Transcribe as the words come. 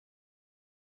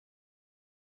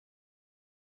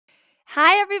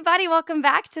Hi, everybody. Welcome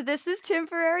back to This is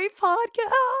Temporary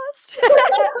Podcast.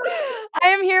 I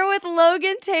am here with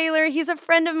Logan Taylor. He's a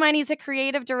friend of mine. He's a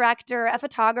creative director, a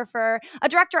photographer, a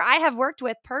director I have worked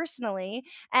with personally.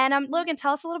 And Logan,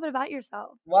 tell us a little bit about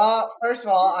yourself. Well, first of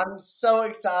all, I'm so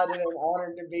excited and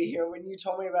honored to be here. When you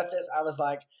told me about this, I was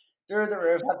like through the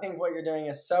roof. I think what you're doing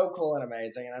is so cool and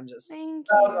amazing, and I'm just Thank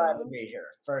so glad to you. be here,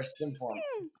 first and foremost.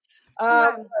 Um,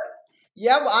 Okay.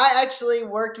 yeah, well, I actually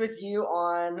worked with you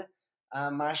on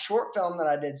my short film that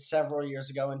I did several years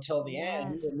ago until the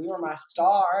end, Yes. and you were my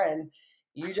star, and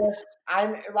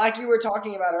I'm like you were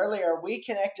talking about earlier, we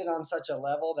connected on such a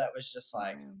level that was just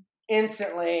like, Yeah.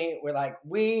 instantly we're like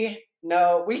we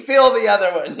know we feel the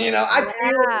other one, I feel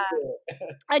Yeah. you.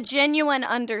 A genuine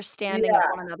understanding of Yeah,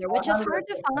 one another, which is hard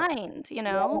to 100%. find.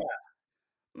 Yeah,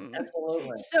 Mm.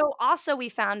 absolutely. So, also, we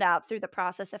found out through the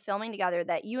process of filming together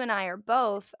that you and I are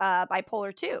both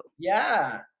bipolar too.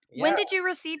 Yeah, When yeah. did you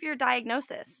receive your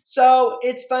diagnosis? So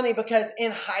it's funny because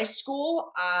in high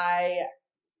school I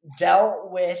dealt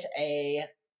with a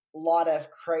lot of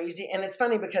crazy, and it's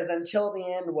funny because until the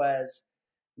end was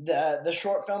the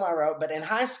short film I wrote, but in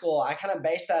high school I kind of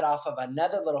based that off of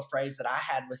another little phrase that I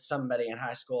had with somebody in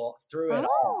high school. Through it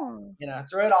all, Oh,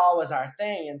 through it all was our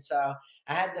thing, and so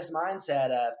I had this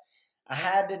mindset of I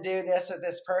had to do this with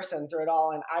this person through it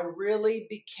all, and I really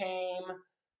became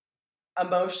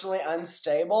emotionally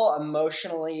unstable,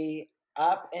 emotionally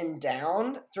up and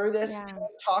down through this yeah,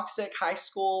 toxic high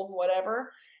school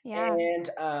whatever. yeah, And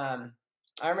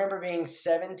I remember being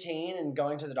 17 and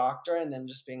going to the doctor and them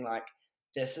just being like,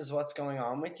 this is what's going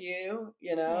on with you,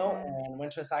 yeah, and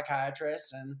went to a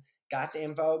psychiatrist and got the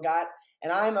info,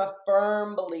 and I'm a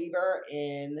firm believer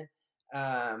in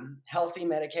healthy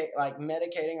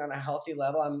medicating on a healthy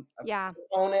level. I'm a yeah,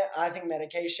 proponent. I think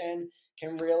medication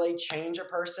can really change a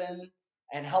person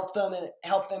and help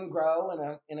them grow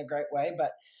in a great way.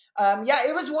 But yeah,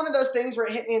 it was one of those things where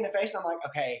it hit me in the face. And I'm like,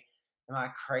 okay, am I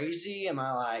crazy? Am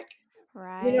I like,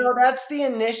 right. that's the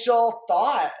initial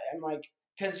thought. I'm like,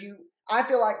 because I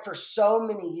feel like for so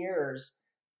many years,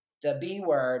 the B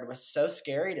word was so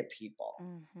scary to people,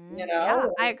 Yeah,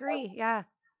 I agree. Yeah,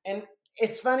 and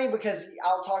it's funny because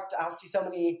I'll see so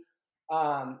many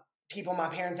people my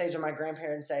parents' age and my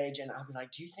grandparents' age, and I'll be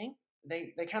like, do you think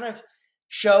they kind of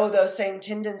show those same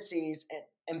tendencies,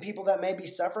 and people that may be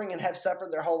suffering and have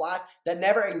suffered their whole life that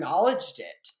never acknowledged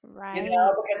it, right.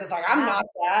 because it's like, I'm Yeah, not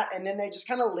that, and then they just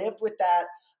kind of lived with that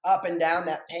up and down,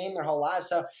 that pain their whole life.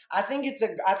 So I think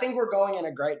we're going in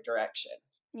a great direction.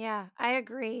 yeah, I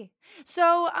agree.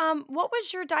 So, what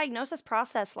was your diagnosis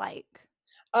process like?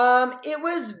 It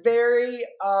was very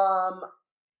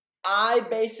I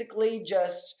basically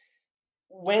just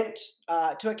went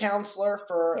to a counselor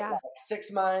for Yeah, like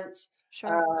 6 months.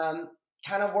 sure. Um,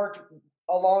 kind of worked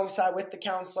alongside with the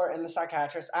counselor and the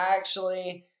psychiatrist. I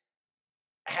actually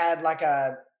had like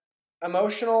a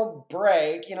emotional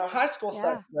break. High school sucks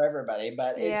Yeah, for everybody,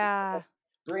 but it yeah,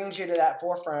 brings you to that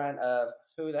forefront of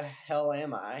who the hell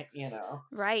am I.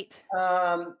 right.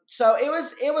 So it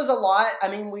was a lot. I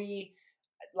mean, we,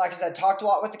 like I said, talked a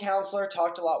lot with the counselor,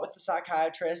 talked a lot with the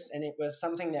psychiatrist, and it was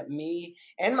something that me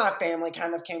and my family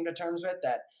kind of came to terms with,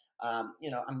 that,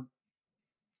 I'm,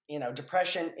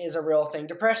 depression is a real thing.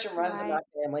 Depression runs in my Right.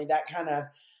 family. That kind of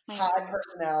I high agree.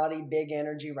 personality, big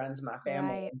energy runs in my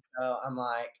family. Right. And so I'm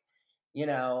like,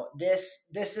 this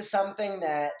is something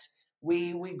that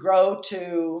we grow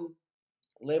to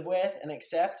live with and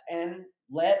accept and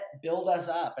let build us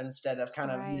up instead of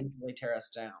kind of Right. mentally tear us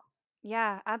down.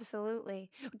 Yeah, absolutely.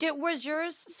 Was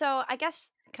yours, so I guess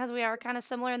because we are kind of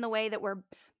similar in the way that we're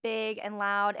big and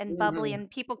loud and bubbly Hmm. and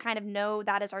people kind of know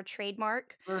that as our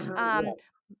trademark. Yeah. Um,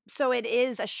 so it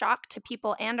is a shock to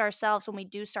people and ourselves when we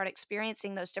do start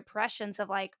experiencing those depressions of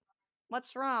like,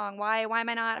 what's wrong? Why am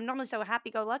I not? I'm normally so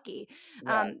happy go lucky.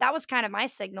 Right. That was kind of my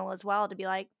signal as well to be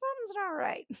like, something's not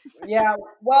right. Yeah.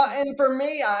 Well, and for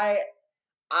me, I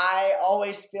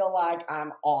always feel like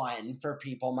I'm on for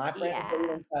people. My friends will Yeah.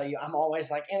 even tell you I'm always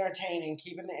like entertaining,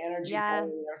 keeping the energy going, Yeah.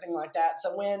 and everything like that.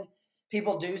 So when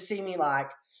people do see me like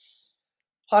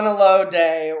on a low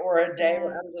day or a day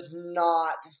where Yeah. I'm just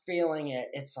not feeling it,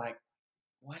 it's like,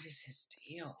 what is his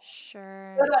deal?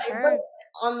 Sure. But Sure.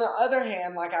 on the other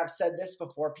hand, like I've said this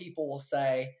before, people will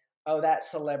say, "Oh, that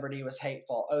celebrity was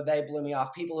hateful. Oh, they blew me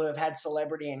off." People who have had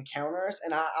celebrity encounters,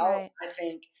 and Right. I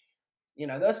think,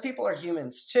 those people are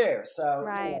humans too. So,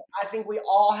 Right. I think we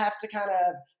all have to kind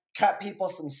of cut people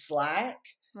some slack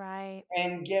Right.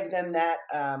 and give them that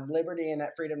liberty and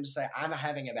that freedom to say, "I'm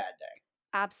having a bad day."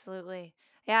 Absolutely.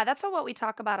 Yeah, that's what we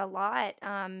talk about a lot,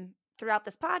 throughout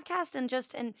this podcast and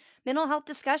just in mental health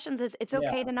discussions is it's Yeah.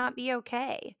 okay to not be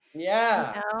okay. You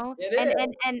Yeah. know? It And is.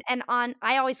 and and and on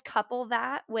I always couple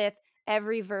that with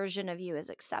every version of you is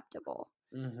acceptable,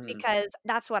 Mhm. because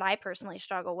that's what I personally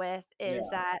struggle with is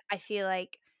Yeah. that I feel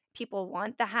like people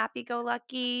want the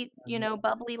happy-go-lucky, Mhm.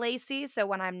 bubbly Lacey, so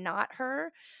when I'm not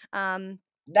her, um,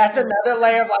 That's I really another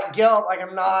layer of, like, guilt, like,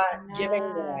 I'm not giving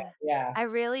that. yeah, Yeah. I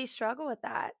really struggle with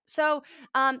that. So,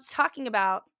 talking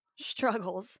about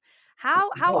struggles,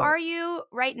 how Cool. are you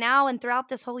right now and throughout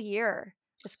this whole year?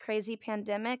 This crazy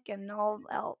pandemic and all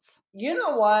else? You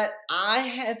know what? I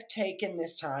have taken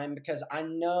this time because I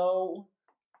know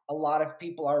a lot of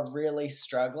people are really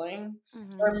struggling.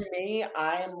 For Mhm. me,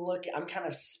 I'm kind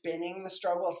of spinning the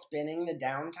struggle, spinning the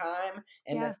downtime,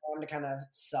 and the Yeah, time to kind of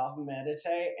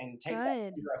self-meditate and take that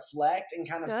good, time to reflect and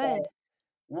kind of say, good.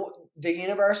 the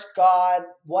universe, God,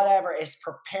 whatever, is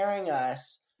preparing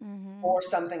us Mhm. for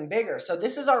something bigger. So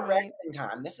this is our Right, resting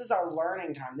time. This is our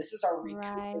learning time. This is our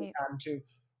recouping right. time to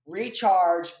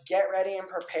recharge, get ready, and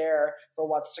prepare for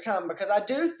what's to come. Because I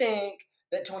do think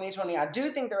that 2020, I do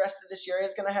think the rest of this year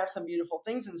is going to have some beautiful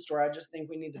things in store. I just think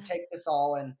we need to take this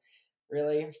all and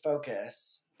really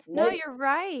focus. No, Maybe, you're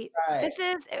right. right. This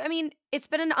is I mean, it's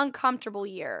been an uncomfortable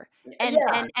year, and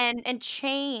Yeah,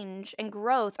 change and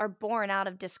growth are born out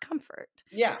of discomfort.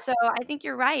 yeah, So, I think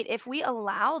you're right. If we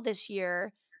allow this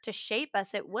year to shape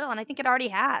us, it will, and I think it already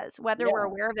has, whether we're yeah,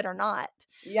 aware of it or not.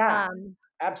 yeah, Um,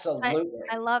 I absolutely.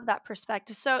 love that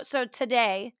perspective. So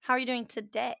today, how are you doing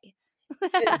today?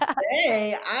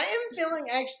 Today, I am feeling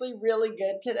actually really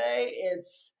good today.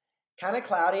 It's kind of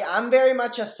cloudy. I'm very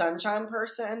much a sunshine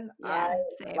person. I Yeah, like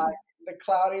same. the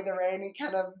cloudy, the rainy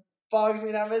kind of bogs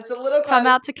me down. But it's a little Come cloudy.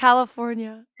 out to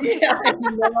California. Yeah, I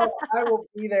know. I will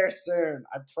be there soon.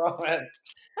 I promise.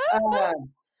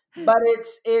 Um, but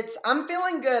I'm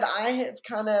feeling good. I have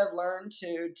kind of learned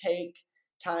to take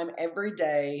time every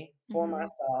day for Mhm.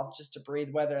 myself just to breathe,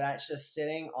 whether that's just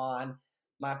sitting on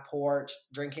my porch,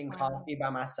 drinking Wow, coffee by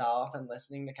myself and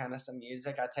listening to kind of some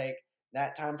music. I take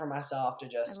that time for myself to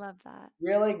I just love that.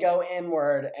 really go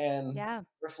inward and Yeah.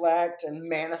 reflect and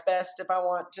manifest if I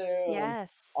want to, and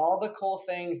Yes. all the cool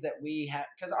things that we have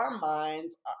because our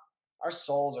minds, our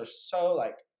souls are so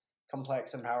like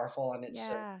complex and powerful, and it's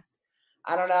just, Yeah.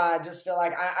 I don't know. I just feel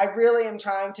like I really am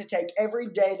trying to take every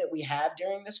day that we have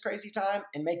during this crazy time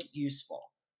and make it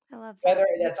useful, I love whether that.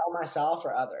 that's on myself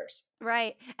or others.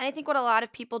 Right. And I think what a lot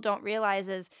of people don't realize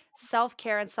is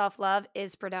self-care and self-love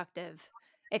is productive.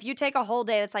 If you take a whole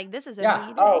day that's like, this is a Yeah.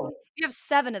 me day, Oh, you have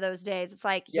 7 of those days. It's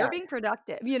like yeah. you're being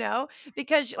productive,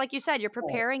 because like you said, you're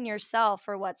Oh, preparing yourself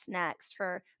for what's next,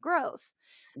 for growth.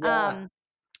 yeah. Um,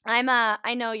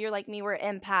 I know you're like me, we're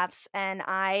empaths, and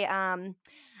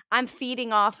I'm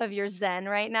feeding off of your zen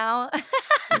right now.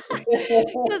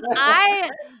 Because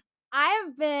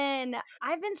I've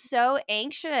been so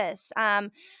anxious.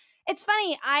 It's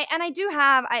funny,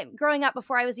 I growing up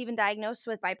before I was even diagnosed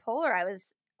with bipolar, I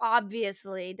was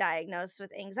obviously diagnosed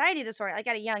with anxiety disorder, like,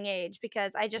 at a young age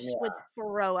because I just would Yeah.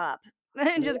 throw up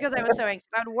just because I Yeah. was so anxious.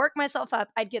 I would work myself up,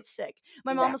 I'd get sick.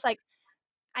 My mom Yeah. was like,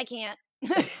 "I can't."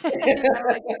 I'm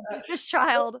like, "This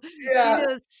child, she Yeah.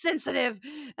 is sensitive."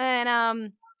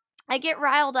 And, I get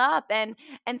riled up, and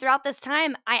throughout this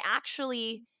time, I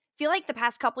actually feel like the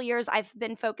past couple years I've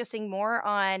been focusing more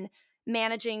on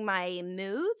managing my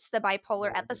moods, the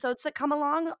bipolar episodes that come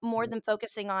along, more than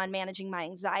focusing on managing my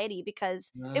anxiety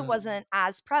because it Mm. wasn't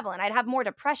as prevalent. I'd have more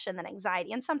depression than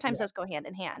anxiety, and sometimes Yeah. those go hand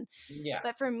in hand. Yeah.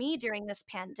 But for me during this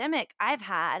pandemic, I've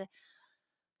had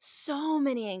so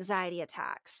many anxiety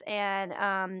attacks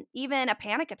and even a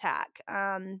panic attack.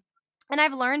 And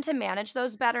I've learned to manage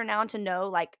those better now and to know,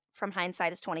 like, from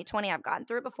hindsight is 2020. I've gotten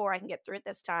through it before. I can get through it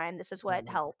this time. This is what Mhm.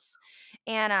 helps.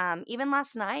 And even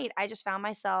last night, I just found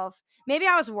myself, maybe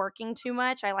I was working too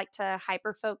much. I like to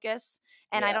hyper focus.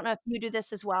 And I Yeah. don't know if you do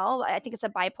this as well. I think it's a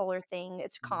bipolar thing,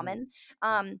 it's Mhm.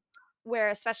 common. Where,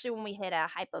 especially when we hit a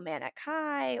hypomanic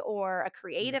high or a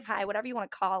Mhm. creative high, whatever you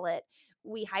want to call it,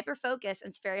 we hyper focus and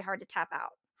it's very hard to tap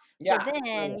out. So Yeah.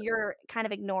 then you're kind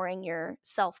of ignoring your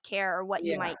self-care or what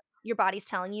Yeah. your body's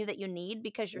telling you that you need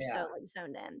because you're Yeah. so like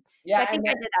zoned in. So I Yeah. think And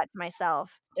I did that to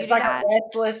myself. Do you it's do like a that?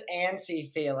 restless,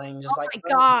 antsy feeling, just Oh like my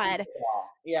God.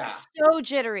 unbelievable. Yeah. Yeah.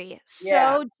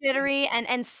 So jittery and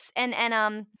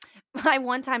I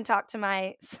one time talked to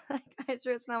my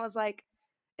psychiatrist and I was like,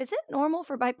 "Is it normal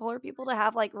for bipolar people to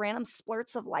have, like, random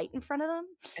splurts of light in front of them?"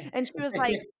 And she was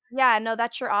like, "Yeah, no,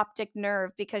 that's your optic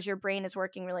nerve because your brain is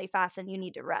working really fast and you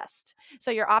need to rest.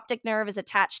 So your optic nerve is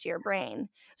attached to your brain."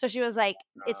 So she was like,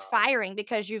 "It's Oh, firing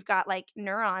because you've got, like,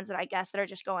 neurons that I guess that are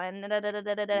just going da da da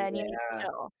da da da, and you need to yeah.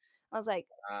 chill." I was like,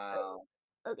 Wow.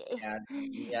 Okay.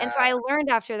 Yeah. And so Yeah. I learned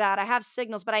after that, I have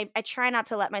signals, but I try not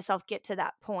to let myself get to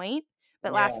that point.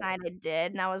 But Yeah. last night I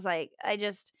did, and I was like,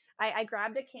 I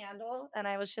grabbed a candle and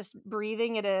I was just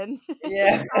breathing it in.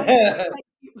 Yeah. Trying to get my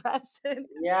deep breaths in.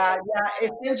 Yeah. Yeah.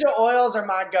 Essential oils are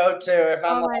my go-to if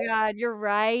I'm Oh like, my god, you're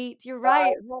right. You're uh,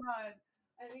 right. Hold on.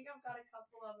 I think I've got a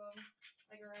couple of them,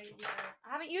 like, right here.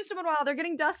 I haven't used them in a while. They're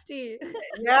getting dusty.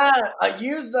 yeah, I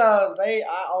use those.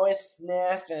 I always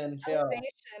sniff and feel.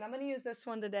 Elevation. I'm gonna use this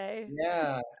one today.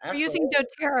 Yeah, We're using absolutely.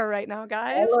 doTERRA right now,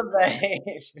 guys.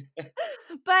 Elevate.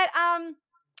 But,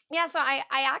 yeah, so I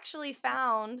actually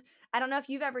found I don't know if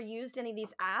you've ever used any of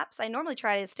these apps. I normally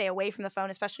try to stay away from the phone,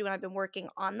 especially when I've been working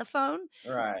on the phone,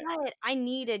 Right. but I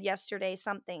needed yesterday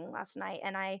something last night,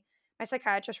 and my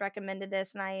psychiatrist recommended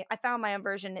this, and I found my own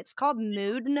version. It's called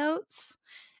Mood Notes.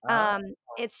 Oh,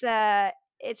 It's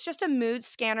it's just a mood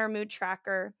scanner, mood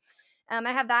tracker.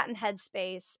 I have that in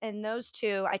Headspace, and those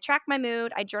 2, I track my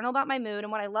mood, I journal about my mood,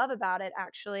 and what I love about it,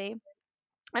 actually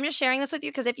I'm just sharing this with you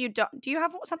because if you don't do you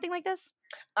have something like this?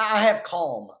 I have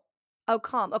Calm. Oh,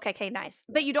 Calm. Okay, nice.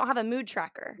 But you don't have a mood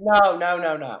tracker. No, no,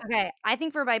 no, no. Okay, I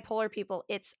think for bipolar people,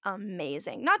 it's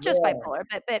amazing. Not just Yeah. bipolar,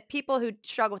 but people who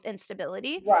struggle with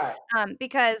instability, Right.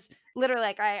 because literally,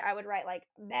 like, I would write, like,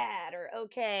 "bad" or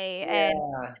 "okay," and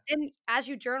Yeah. then as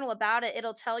you journal about it,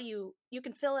 it'll tell you you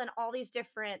can fill in all these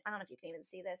different I don't know if you can even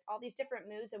see this, all these different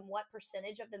moods and what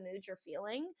percentage of the mood you're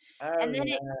feeling, Oh and then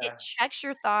it yeah. checks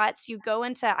your thoughts. You go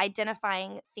into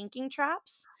identifying thinking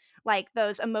traps, like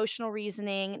those emotional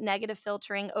reasoning, negative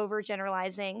filtering,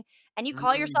 overgeneralizing, and you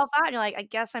call Mm, yourself out and you're like, "I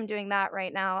guess I'm doing that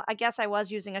right now. I guess I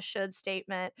was using a should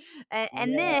statement." And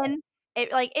yeah. then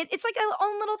it's like a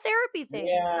own little therapy thing.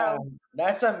 Yeah. So,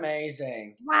 That's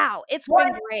amazing. wow, it's been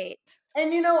What? great.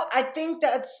 And I think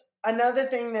that's another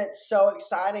thing that's so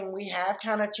exciting. We have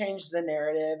kind of changed the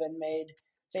narrative and made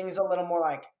things a little more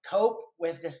like cope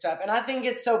with this stuff. And I think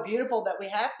it's so beautiful that we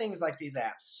have things like these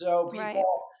apps. So Right.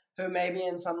 people who may be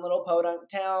in some little podunk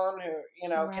town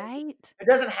can Right. who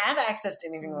doesn't have access to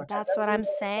anything like that, That's what I'm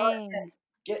that saying.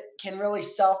 can really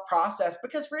self process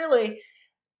because really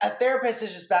a therapist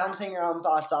is just bouncing your own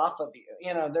thoughts off of you.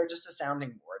 They're just a sounding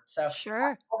board. So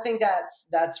Sure. I think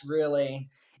that's really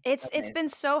It's amazing. been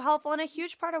so helpful, and a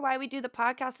huge part of why we do the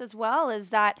podcast as well is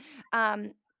that,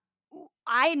 um,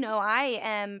 I know I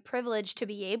am privileged to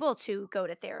be able to go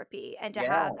to therapy and to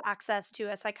Yeah. have access to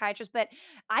a psychiatrist, but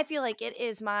I feel like it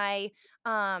is my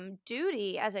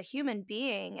duty as a human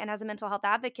being and as a mental health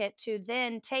advocate to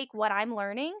then take what I'm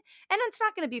learning, and it's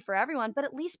not going to be for everyone, but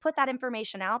at least put that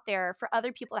information out there for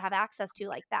other people to have access to,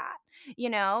 like that,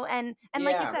 and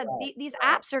like you Yeah, said, right, these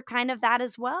right. apps are kind of that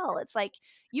as well. It's like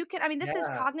you can, I mean, this is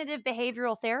Yeah, cognitive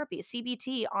behavioral therapy,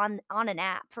 CBT, on an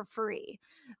app for free.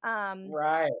 Um,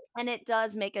 right. and it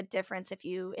does make a difference if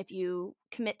you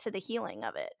commit to the healing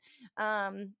of it.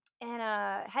 And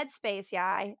Headspace,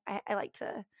 yeah, I like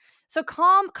to. So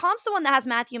Calm's the one that has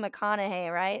Matthew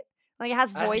McConaughey, right? Like it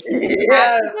has I voices. Is that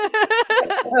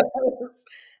yes.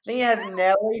 I think he has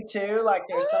Nelly too. Like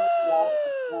there's something else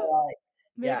that's more like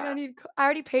Maybe yeah. I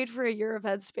already paid for a year of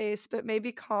Headspace, but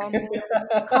maybe Calm,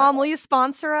 will you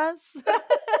sponsor us?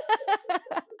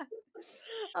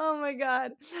 Oh my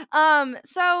god.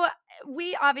 So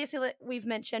we obviously we've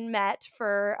mentioned Met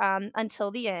for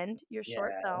Until the End, your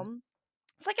short Yes. film.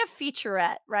 It's like a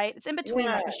featurette, right? It's in between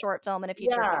Yeah, like a short film and a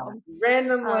feature yeah. film.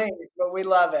 Random link, Um, but we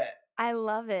love it. I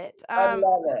love it. I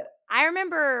love it. I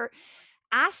remember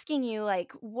asking you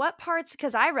like what parts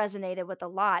because I resonated with a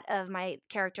lot of my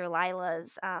character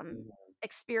Lila's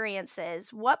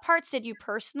experiences. What parts did you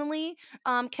personally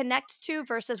connect to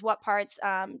versus what parts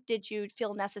did you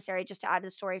feel necessary just to add to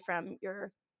the story from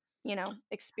your,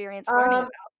 experience learning Um,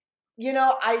 about?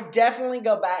 I definitely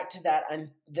go back to that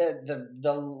and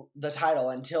the title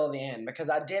Until the End because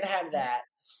I did have Mm, that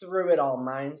through it all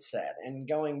mindset and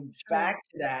going sure. back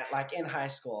to that like in high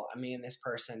school. I mean, this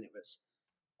person it was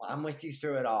well, I'm with you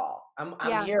through it all. I'm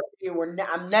Yeah. here for you.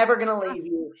 I'm never gonna Yeah. leave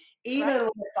you, even Right.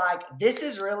 when it's like this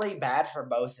is really bad for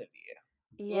both of you.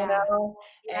 You Yeah. know,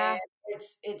 and Yeah.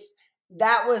 it's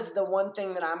that was the one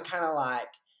thing that I'm kind of like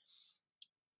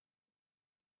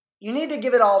you need to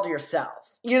give it all to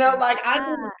yourself. Like I Yeah.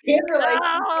 think good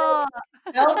relationships, Oh!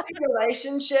 healthy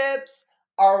relationships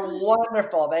are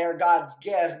wonderful. They are God's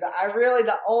gift. But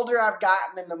the older I've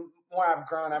gotten and the more I've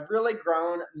grown, I've really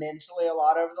grown mentally a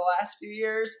lot over the last few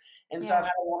years. And so I've Yeah.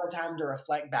 had a lot of time to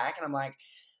reflect back and I'm like,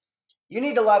 you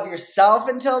need to love yourself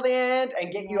until the end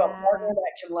and get you a Yeah. partner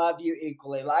that can love you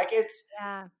equally. Like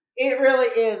Yeah. it really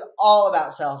is all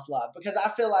about self-love because I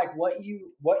feel like what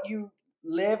you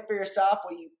live for yourself,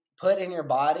 what you put in your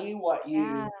body, what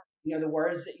Yeah. the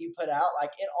words that you put out,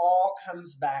 like it all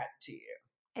comes back to you.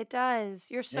 It does.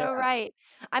 You're Yeah. so right.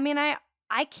 I mean,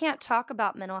 I can't talk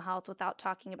about mental health without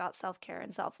talking about self-care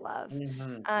and self-love,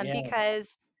 Yeah.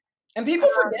 because And people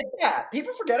forget that.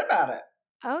 People forget about it.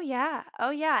 oh, yeah. Oh,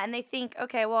 yeah, and they think,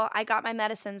 "Okay, well, I got my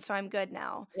medicine, so I'm good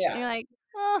now." And Yeah. you're like,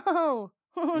 "Oh,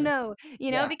 oh, Mm, no."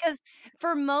 yeah. Because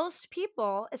for most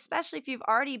people, especially if you've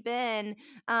already been,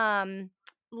 um,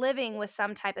 living with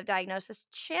some type of diagnosis,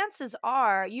 chances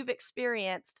are you've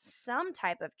experienced some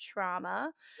type of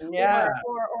trauma Yeah.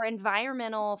 or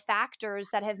environmental factors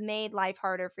that have made life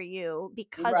harder for you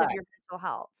because of Right. your mental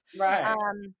health. Right.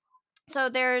 Um so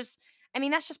there's I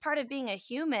mean, that's just part of being a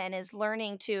human is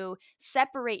learning to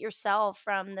separate yourself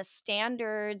from the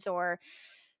standards or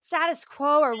status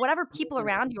quo or whatever people Mhm.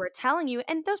 around you are telling you.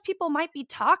 And those people might be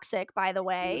toxic, by the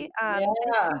way. And if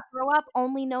Yeah. you grow up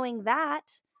only knowing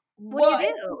that, what do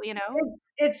you Well, do? You know?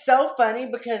 it's so funny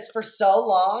because for so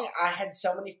long I had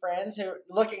so many friends who,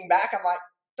 looking back, I'm like,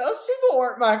 those people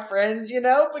weren't my friends,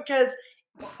 because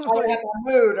I would have Right.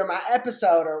 my mood or my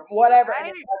episode or whatever, and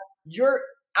it's Right.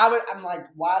 like, I'm like,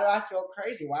 why do I feel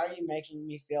crazy? Why are you making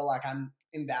me feel like I'm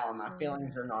invalid? My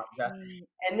feelings are not just. Right.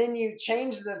 And then you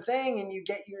change the thing, and you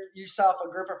get yourself a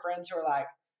group of friends who are like,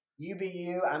 you be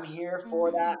you. I'm here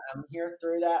for that. Mm. I'm here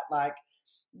through that. Like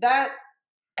that.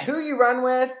 Who you run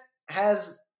with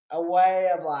has a way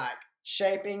of like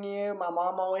shaping you. My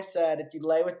mom always said, if you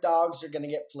lay with dogs, you're gonna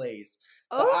get fleas.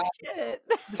 So Oh, shit.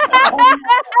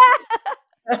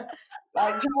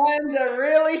 like trying to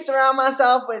really surround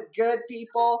myself with good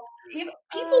people. Even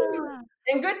people Ah,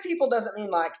 and good people doesn't mean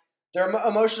like their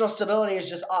emotional stability is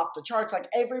just off the charts. Like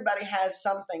everybody has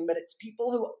something, but it's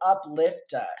people who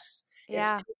uplift us. It's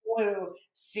yeah. people who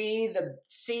see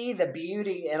the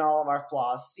beauty in all of our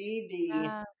flaws, see the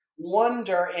Yeah.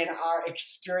 wonder in our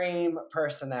extreme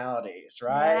personalities,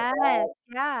 right? Yes.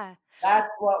 Yeah. That's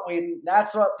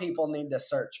what people need to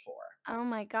search for. Oh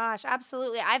my gosh,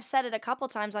 absolutely. I've said it a couple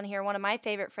times on here. One of my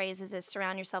favorite phrases is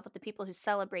surround yourself with the people who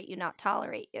celebrate you, not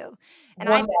tolerate you. And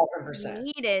I 1000%.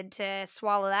 needed to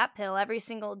swallow that pill every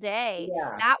single day.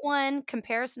 Yeah. That one,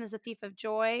 comparison is a thief of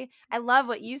joy. I love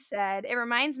what you said. It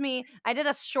reminds me, I did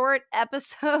a short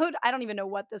episode. I don't even know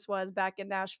what this was back in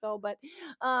Nashville, but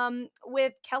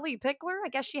with Kelly Pickler. I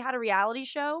guess she had a reality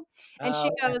show and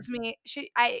Oh,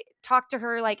 I talked to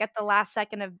her like at the last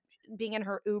second of being in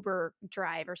her Uber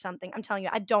drive or something. I'm telling you,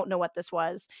 I don't know what this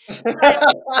was. But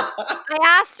I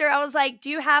asked her, I was like, "Do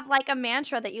you have like a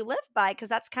mantra that you live by? Because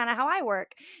that's kind of how I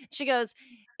work." She goes,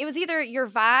 "It was either your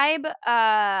vibe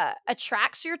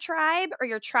attracts your tribe or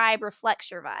your tribe reflects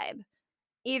your vibe.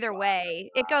 Either way,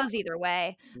 it goes either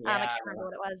way." I yeah. can't remember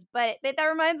what it was, but that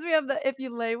reminds me of the if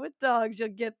you lay with dogs, you'll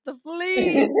get the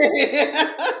fleas.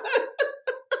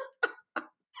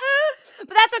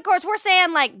 But that's of course we're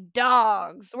saying like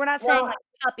dogs. We're not saying Well, like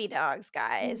puppy dogs,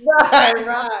 guys. right, We love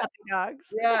right. puppy dogs.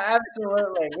 Yeah,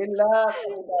 absolutely. We love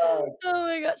bulldogs. Oh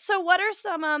my god. So what are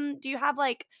some do you have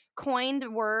like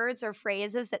coined words or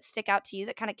phrases that stick out to you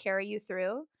that kind of carry you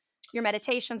through your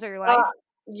meditations or your Uh, life?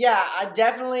 yeah, I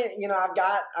definitely, I've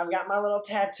got my little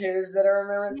tattoos that are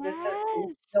remembrance. This says "Be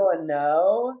Yes. still a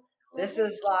no." Love This it.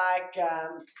 is like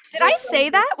Did I just say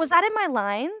something. that? Was that in my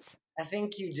lines? I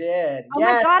think you did. Oh my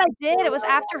Yes. god, I did. It was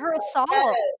after her assault.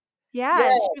 Yes. Yeah,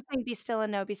 Yes. she was saying be still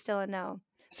and know, be still and know.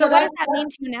 So So what that does that mean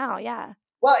to you now? Yeah.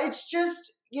 Well, it's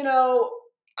just,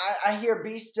 I hear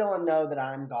be still and know that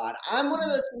I'm God. I'm one of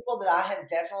Mhm. those people that I have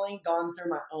definitely gone through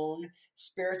my own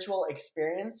spiritual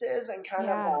experiences and kind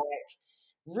of Yeah. like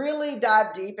really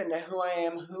dive deep into who I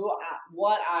am,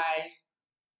 what I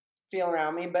feel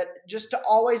around me, but just to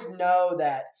always know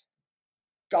that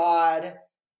God,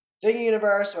 the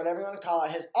universe, whatever you want to call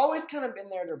it, has always kind of been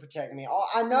there to protect me.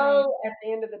 I Right. know at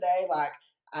the end of the day, like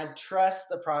I trust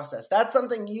the process. That's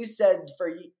something you said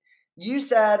you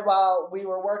said while we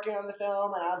were working on the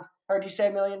film, and I've heard you say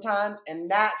a million times,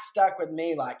 and that stuck with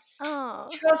me. Like Oh.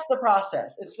 trust the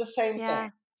process. It's the same thing. Yeah.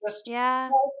 Just Yeah.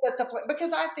 trust that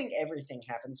because I think everything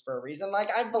happens for a reason.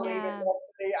 Like I believe in Yeah.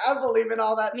 destiny. I believe in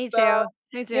all that Me stuff.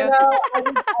 too. Me You too. know, I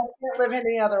can't live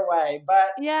any other way.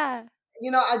 But Yeah.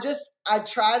 I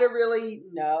try to really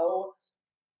know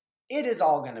it is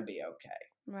all going to be okay.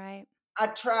 Right. I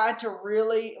try to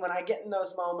really, when I get in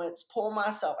those moments, pull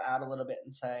myself out a little bit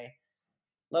and say,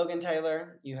 Logan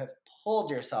Taylor, you have pulled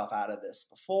yourself out of this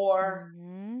before.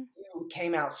 Mhm. You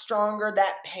came out stronger.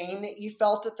 That pain that you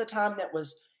felt at the time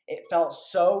it felt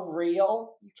so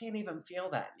real. You can't even feel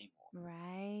that anymore.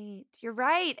 Right. You're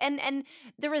right. And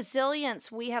the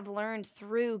resilience we have learned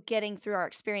through getting through our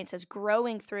experiences,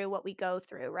 growing through what we go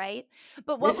through, right?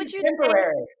 But what This would is you say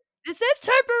temporary. this is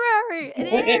temporary.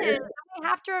 It is. We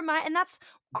have to remind and that's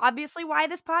obviously why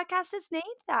this podcast is named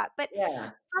that. But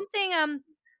Yeah. something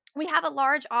we have a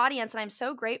large audience, and I'm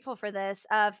so grateful for this,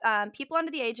 of people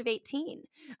under the age of 18.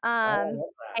 Oh, I Um, love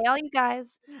hey, all you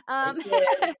guys. that. Um,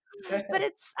 Hey, but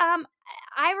kid. it's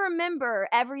I remember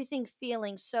everything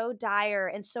feeling so dire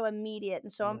and so immediate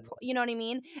and so you know what I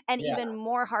mean, and Yeah. even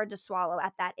more hard to swallow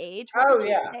at that age. What Oh, would you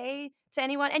yeah. say to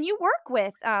anyone? And you work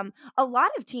with a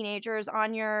lot of teenagers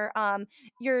on your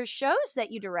shows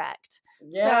that you direct.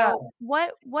 Yeah. So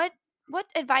what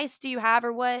advice do you have,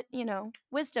 or what,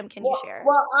 wisdom can you Well, share?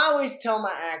 well, I always tell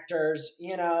my actors,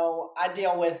 I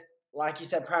deal with, like you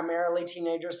said, primarily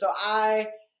teenagers. So I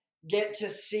get to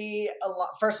see a lot.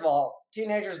 First of all,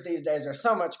 teenagers these days are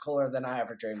so much cooler than I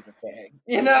ever dreamed of being.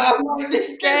 I'm like,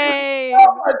 these kids are so Same.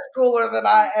 much cooler than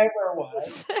I ever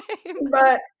was. Same.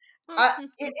 But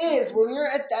it is when you're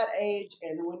at that age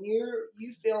and when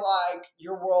you feel like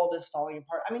your world is falling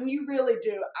apart. I mean, you really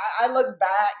do. I look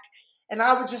back and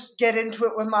I would just get into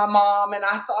it with my mom, and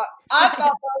I thought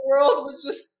my world was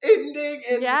just ending.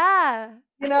 And Yeah.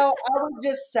 I would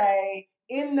just say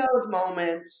in those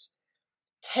moments,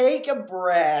 take a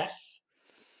breath.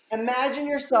 Imagine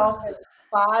yourself in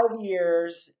 5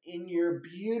 years in your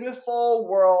beautiful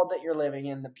world that you're living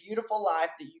in, the beautiful life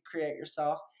that you create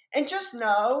yourself, and just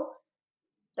know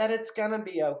that it's gonna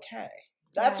be okay.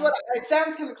 That's Right. what it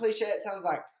sounds kind of cliche. It sounds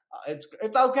like it's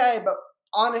okay, but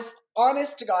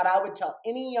honest to God, I would tell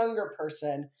any younger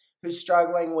person who's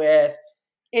struggling with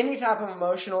any type of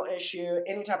emotional issue,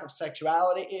 any type of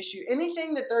sexuality issue,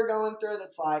 anything that they're going through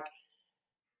that's like,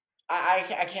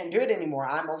 I can't do it anymore.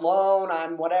 I'm alone.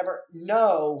 I'm whatever.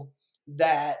 Know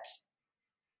that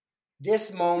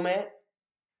this moment,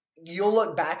 you'll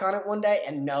look back on it one day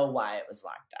and know why it was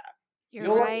like that. You're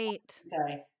You'll look right. back and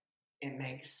say, it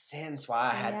makes sense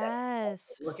why I had that.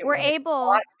 Yes. Look at We're what it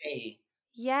able taught me.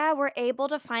 Yeah, we're able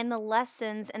to find the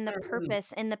lessons and the Mhm.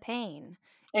 purpose in the pain,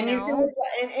 you And you know?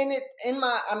 can, and it in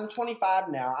my, I'm 25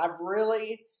 now. I've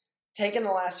really taken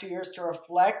the last few years to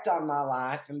reflect on my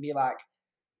life and be like,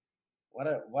 what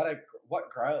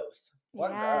growth,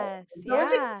 what growth. Yes. And so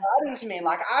it's Yeah. exciting to me.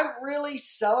 Like I really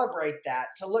celebrate that,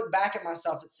 to look back at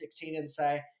myself at 16 and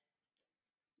say,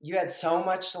 you had so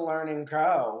much to learn and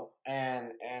grow,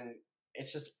 and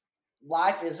it's just,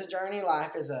 life is a journey,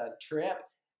 life is a trip.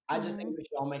 I just think Mhm. we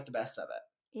should all make the best of it.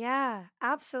 Yeah,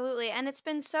 absolutely. And it's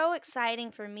been so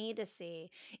exciting for me to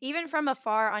see, even from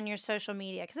afar on your social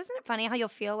media. Because isn't it funny how you'll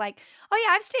feel like, oh,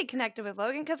 yeah, I've stayed connected with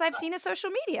Logan because I've seen his social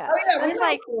media. Oh yeah, And we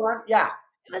know Corn. Yeah.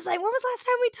 it was like, when was the last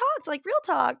time we talked? Like, real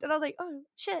talked. And I was like, oh,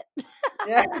 shit.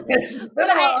 Yeah, it's been But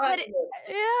a while.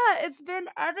 yeah, it's been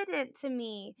evident to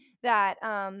me that,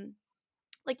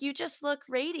 like, you just look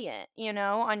radiant,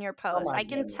 on your Oh posts. my I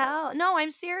can goodness. tell. No,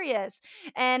 I'm serious.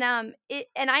 And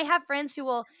I have friends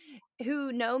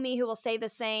who know me, who will say the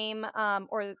same,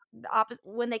 or the opposite,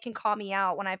 when they can call me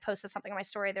out when I posted something on my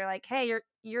story. They're like, "Hey,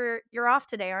 you're off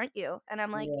today, aren't you?" And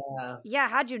I'm like, Yeah. "Yeah,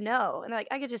 how'd you know?" And they're like,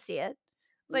 "I could just see it."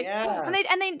 It's like, Yeah.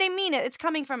 and they mean it. It's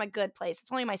coming from a good place.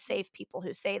 It's only my safe people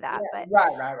who say that. Yeah. But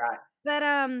Right, right, right. but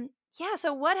yeah,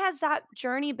 so what has that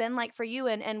journey been like for you,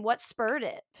 and what spurred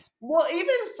it? Well,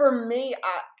 even for me,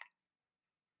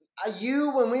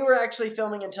 when we were actually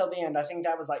filming Until the End, I think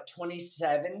that was like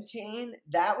 2017.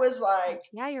 That was like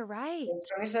Yeah, you're right.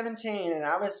 2017, and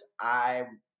I was at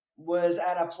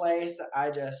a place that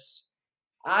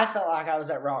I felt like I was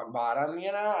at rock bottom.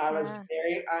 I was Yeah,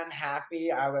 very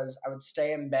unhappy. I would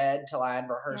stay in bed till I had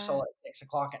rehearsal yeah, at 6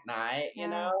 o'clock at night.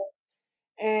 yeah,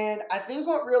 And I think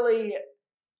what really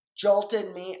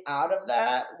jolted me out of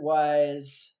that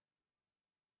was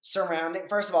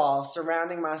first of all,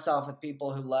 surrounding myself with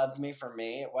people who loved me for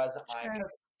me. It wasn't like, sure.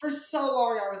 'cause for so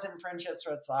long I was in friendships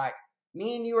where it's like,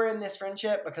 me and you are in this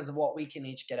friendship because of what we can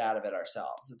each get out of it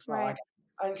ourselves. It's not like Right.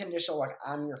 unconditional, like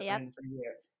I'm your Yep. friend for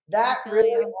you. I That feel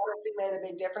really you. honestly made a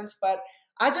big difference. But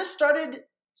I just started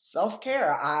self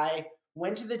care. I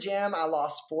went to the gym. I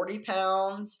lost 40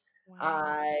 pounds. Wow.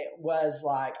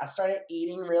 I started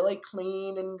eating really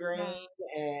clean and Yeah. green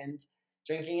and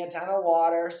drinking a ton of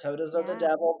water. Sodas are the Yeah.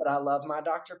 devil, but I love my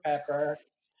Dr. Pepper.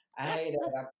 I hate it.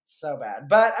 I'm so bad.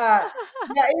 But yeah,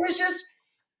 it was just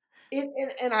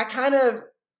and I kind of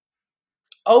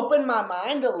opened my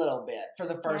mind a little bit for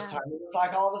the first Yeah. time. It was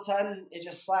like all of a sudden it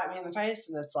just slapped me in the face,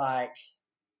 and it's like,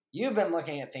 you've been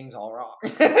looking at things all wrong.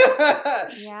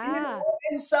 Yeah.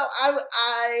 And so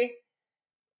I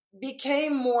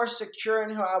became more secure in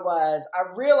who I was. I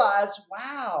realized,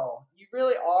 wow, you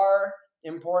really are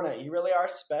important. You really are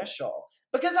special.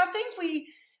 Because I think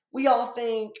we all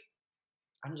think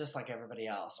I'm just like everybody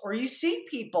else. Or you see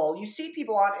people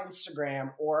on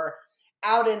Instagram or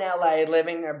out in LA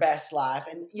living their best life.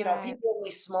 And Right. people in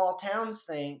these small towns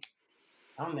think,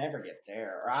 I'll never get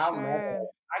there, or Sure.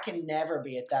 I can never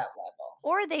be at that level.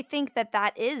 Or they think that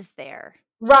that is there.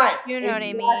 Right. You know what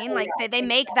I Exactly mean? Like, right. they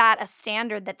make that a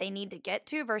standard that they need to get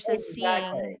to versus Exactly.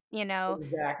 seeing, you know,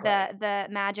 Exactly. the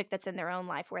magic that's in their own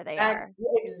life where they Ex are.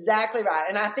 Exactly right,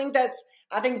 and I think that's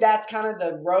kind of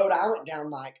the road I went down,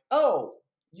 like, "Oh,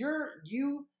 you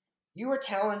are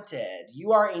talented.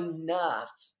 You are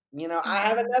enough." You know, I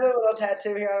have Mhm. another little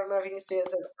tattoo here, I don't know if you can see it,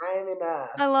 says, "I am enough."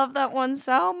 I love that one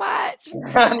so much.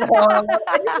 I know,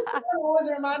 and it's just always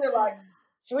a reminder, like,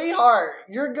 "Sweetheart,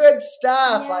 you're good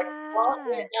stuff, like, knock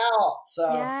Yeah. it out."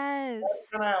 So, that's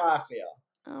Yes. kinda how I feel.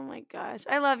 Oh my gosh.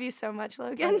 I love you so much,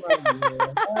 I Logan. love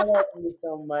you. I love you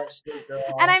so much, sweet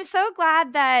And girl. I'm so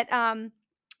glad that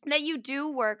that you do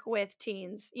work with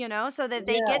teens, you know, so that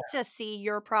they Yeah. get to see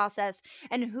your process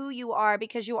and who you are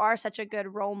because you are such a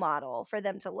good role model for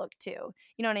them to look to. You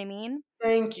know what I mean?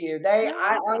 Thank you. You're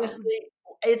I welcome. honestly,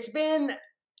 it's been,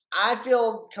 I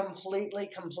feel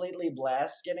completely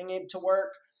blessed getting it to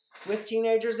work with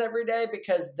teenagers every day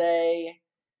because they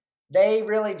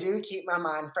really do keep my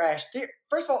mind fresh.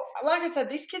 First of all, like I said,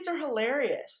 these kids are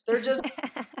hilarious. They're just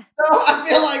so, I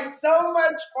feel like so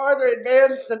much farther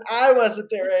advanced than I was at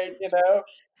their age, you know.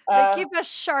 They Um, keep us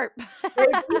sharp. they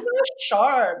keep us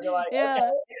sharp. You're like, Yeah.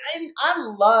 okay. And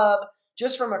I love,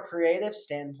 just from a creative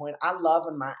standpoint, I love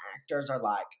when my actors are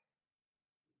like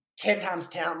 10 times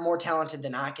more talented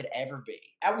than I could ever be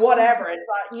at whatever. It's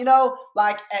like, you know,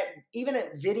 like even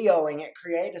at videoing, at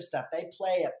creative stuff, they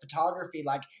play at photography.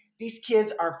 Like these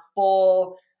kids are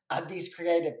full of these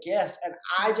creative gifts. And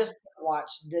I Yeah. just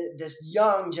watch this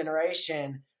young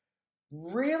generation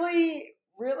really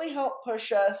help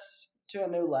push us to a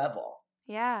new level.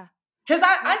 Yeah. Because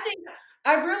I think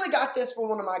I've really got this from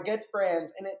one of my good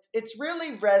friends, and it's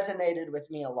really resonated with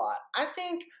me a lot. I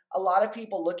think a lot of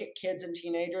people look at kids and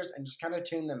teenagers and just kind of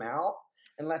tune them out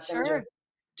and let them just Sure.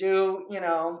 do, you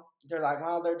know, they're like,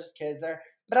 well, they're just kids there.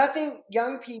 But I think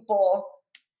young people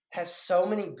have so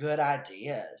many good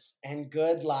ideas and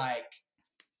good, like,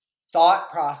 thought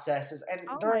processes, and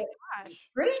Oh they're my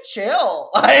gosh. pretty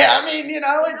chill. I mean, you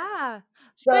know, it's Yeah.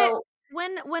 But so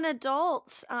when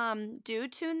adults do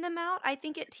tune them out, I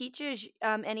think it teaches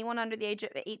anyone under the age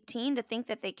of 18 to think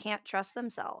that they can't trust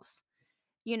themselves.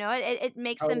 You know, it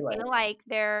makes them totally, feel like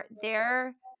their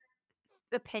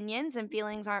opinions and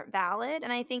feelings aren't valid.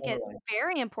 And I think it's totally.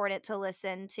 very important to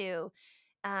listen to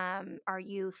our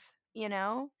youth, you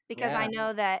know, because I Yeah,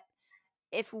 know that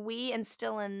if we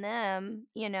instill in them,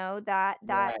 you know, that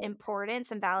right,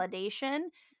 importance and validation,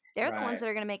 they're the ones right. that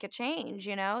are going to make a change.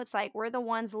 You know, it's like we're the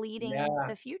ones leading Yeah.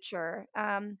 the future.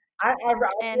 I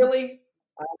And really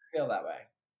I feel that way.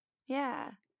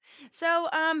 yeah. So,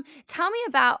 tell me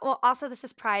about. Well, also this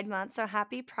is Pride Month, so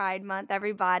happy Pride Month,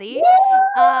 everybody.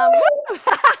 Woo!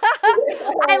 Woo!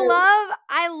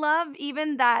 I love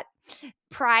even that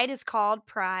pride is called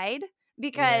pride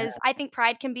Yeah, because I think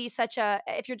pride can be such a.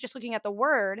 If you're just looking at the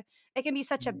word, it can be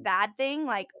such a mhm, bad thing.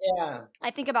 Like yeah,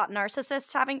 I think about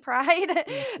narcissists having pride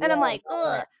and I'm yeah, like,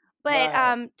 "Ugh." right, But,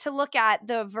 right, to look at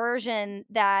the version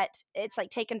that it's,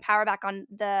 like, taken power back on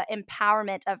the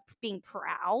empowerment of being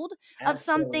proud of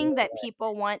something absolutely, that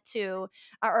people want to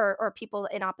or people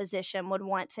in opposition would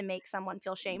want to make someone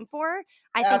feel shame for.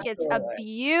 I think it's a absolutely,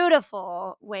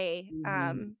 beautiful way,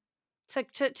 mhm,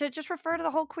 to just refer to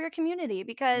the whole queer community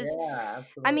because yeah,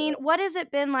 I mean, absolutely. what has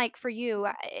it been like for you?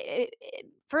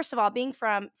 First of all, being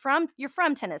from you're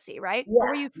from Tennessee, right? Or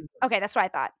were Yeah, you okay, that's what I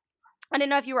thought. I didn't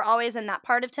know if you were always in that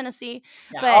part of Tennessee,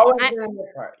 yeah, but always I in this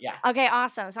part, yeah. okay,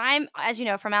 awesome. So I'm, as you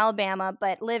know, from Alabama,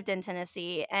 but lived in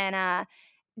Tennessee, and,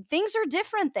 things are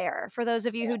different there for those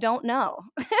of you who don't know.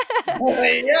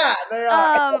 Yeah, they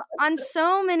are. On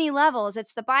so many levels.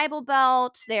 It's the Bible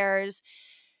Belt, there's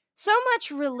so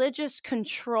much religious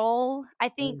control. I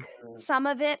think Mhm, some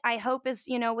of it, I hope, is,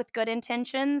 you know, with good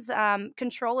intentions.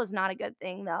 Control is not a good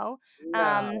thing, though.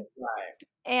 no, Um, right,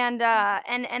 and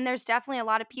there's definitely a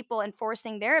lot of people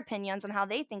enforcing their opinions on how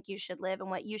they think you should live and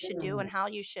what you should do mhm. and how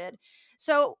you should.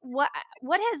 So, what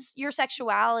has your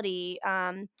sexuality?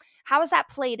 How has that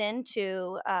played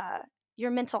into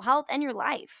your mental health and your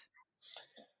life?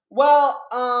 Well,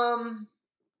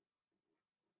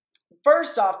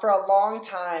 first off, for a long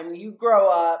time, you grow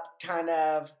up kind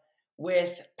of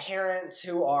with parents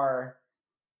who are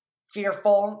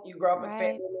fearful. You grow up with Right,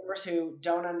 family members who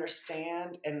don't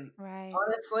understand. And right,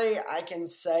 honestly, I can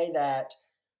say that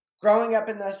growing up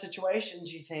in those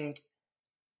situations, you think,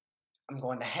 I'm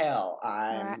going to hell.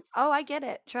 right. I'm, Oh, I get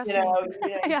it. you Trust me. know,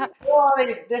 Yeah, you go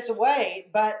on this way.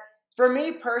 But for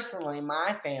me personally,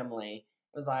 my family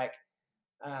was like,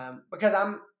 because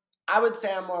I would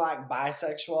say I'm more like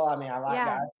bisexual. I mean, I like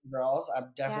guys yeah, and girls. I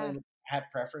yeah. definitely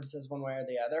have preferences one way or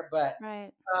the other, but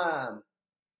Right. um,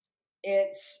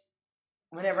 it's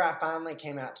whenever I finally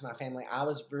came out to my family, I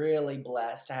was really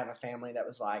blessed to have a family that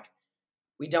was like,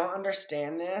 we don't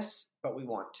understand this, but we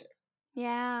want to.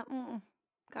 Yeah. You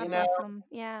God know, bless them.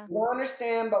 Yeah. we don't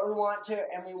understand, but we want to,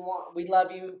 and we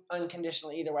love you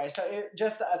unconditionally either way. So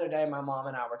just the other day, my mom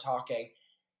and I were talking,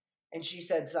 and she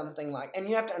said something like, and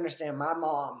you have to understand, my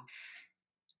mom,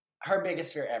 her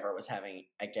biggest fear ever was having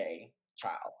a gay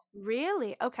child.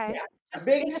 Really? Okay. Yeah, her That's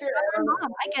being biggest a fear Southern ever.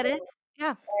 mom. I get it.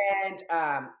 Yeah.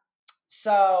 And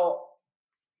so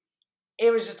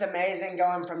it was just amazing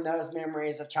going from those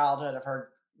memories of childhood of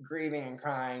her grieving and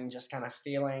crying, just kind of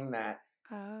feeling that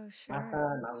Oh, my sure.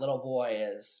 son, my little boy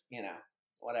is,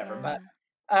 whatever. Yeah.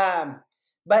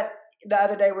 But the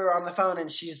other day we were on the phone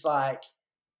and she's like,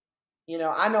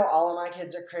 I know all of my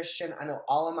kids are Christian. I know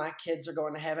all of my kids are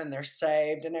going to heaven. They're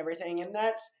saved and everything. And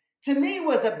that's, to me,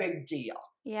 was a big deal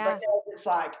Yeah. because it's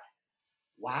like,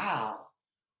 wow,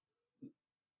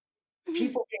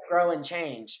 people can grow and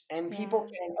change and people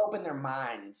Yeah. can open their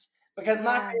minds because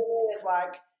my Yeah. family is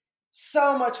like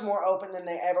so much more open than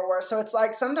they ever were. So it's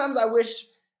like sometimes I wish,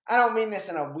 I don't mean this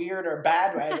in a weird or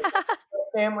bad way,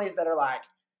 but families that are like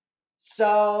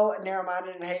so narrow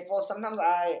minded and hateful, sometimes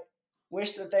I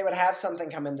wish that they would have something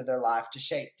come into their life to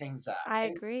shake things up I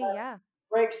and agree. Yeah.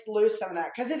 breaks loose some of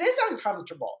that because it is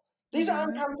uncomfortable. These are Mm-hmm.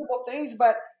 uncomfortable things,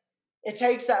 but it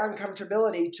takes that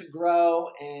uncomfortability to grow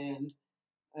and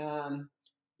um,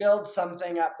 build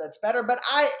something up that's better. But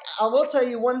I will tell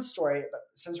you one story,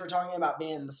 since we're talking about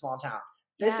being in the small town.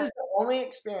 This Yeah. is the only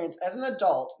experience as an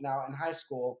adult. Now in high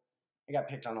school, I got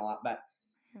picked on a lot, but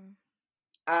Mm.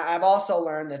 I've also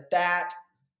learned that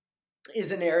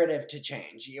is a narrative to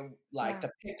change. You like Yeah.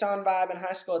 the picked on vibe in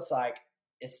high school. It's like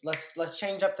let's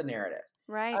change up the narrative.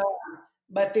 Right. Um,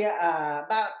 but the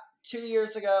about 2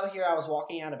 years ago, here I was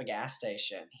walking out of a gas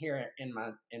station here in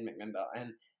McMinnville,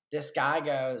 and this guy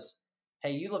goes,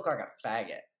 "Hey, you look like a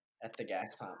faggot at the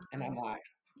gas pump," and I'm like,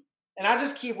 and I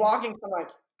just keep walking. So I'm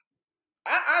like,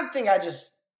 I think I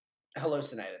just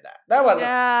hallucinated that. That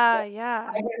wasn't. Yeah.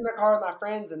 Yeah. I get in the car with my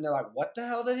friends, and they're like, "What the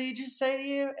hell did he just say to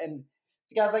you?" And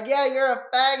the guy's like, "Yeah, you're a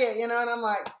faggot," and I'm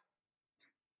like,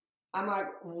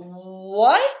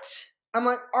 "What?" I'm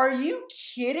like, "Are you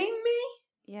kidding me?"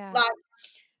 Yeah. Like,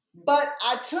 but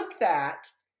I took that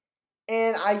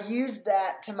and I used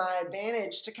that to my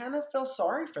advantage to kind of feel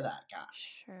sorry for that guy.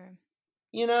 Sure.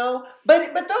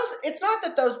 But those, it's not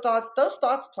that those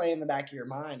thoughts play in the back of your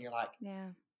mind. You're like,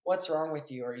 Yeah. what's wrong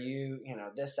with you? Are you,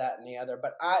 this, that, and the other?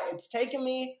 But it's taken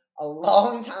me a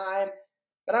long time,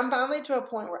 but I'm finally to a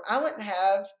point where I wouldn't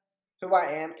have who I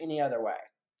am any other way.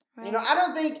 Right.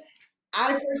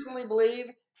 I personally believe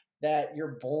that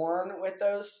you're born with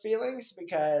those feelings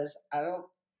because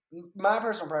my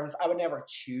personal preference, I would never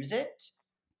choose it.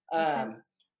 Okay.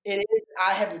 It is,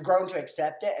 I have grown to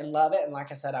accept it and love it. And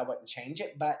like I said, I wouldn't change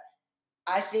it. But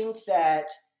I think that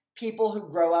people who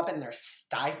grow up and they're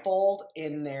stifled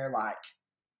in their like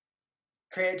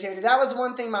creativity, that was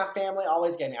one thing my family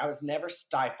always gave me. I was never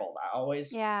stifled. I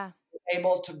always Yeah. was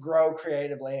able to grow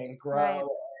creatively and Right. grow,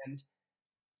 and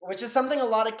which is something a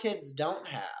lot of kids don't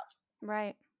have.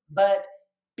 Right. But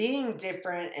being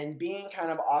different and being kind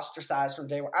of ostracized from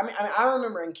day one. I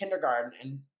remember in kindergarten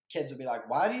and kids would be like,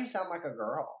 "Why do you sound like a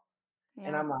girl?"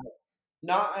 And Yeah. I'm like,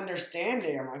 not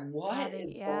understanding. I'm like, "What is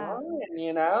going Yeah.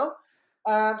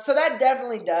 on?" So that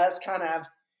definitely does kind of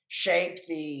shape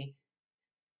the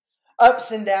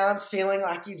ups and downs, feeling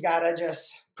like you've got to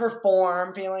just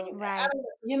perform, Right.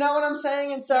 you know what I'm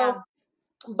saying? And Yeah. so,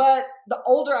 but the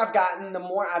older I've gotten, the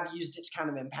more I've used it to kind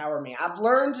of empower me. I've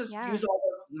learned to Yeah. use all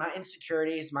those, my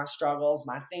insecurities, my struggles,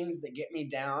 my things that get me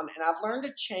down, and I've learned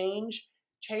to change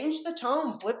the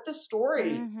tone, flip the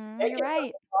story, Mm-hmm. make You're it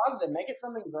right. something positive, make it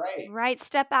something great. Right.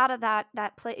 Step out of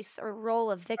that place or role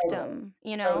of Totally, victim,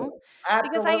 totally,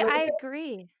 because I absolutely. I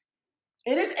agree.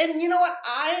 It is, and you know what?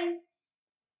 I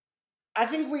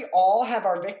think we all have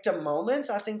our victim moments.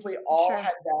 I think we all Sure.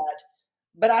 have that,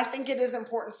 but I think it is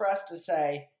important for us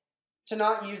to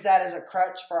not use that as a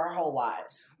crutch for our whole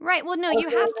lives. Right. Well, no, Okay. you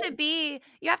have to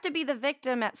be the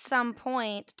victim at some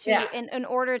point Yeah, to in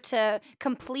order to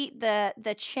complete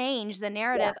the change, the yeah,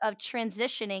 narrative of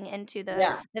transitioning into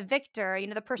yeah, the victor,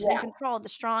 the person in yeah, control, the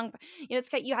strong,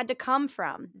 you had to come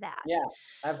from that. yeah,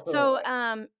 So, absolutely.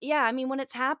 yeah, I mean, when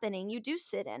it's happening, you do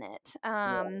sit in it.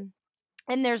 Yeah.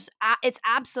 And it's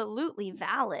absolutely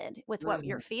valid with what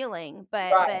you're Mhm. feeling,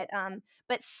 Right.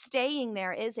 but staying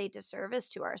there is a disservice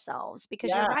to ourselves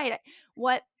because you're Yeah. right.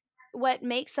 What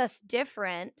makes us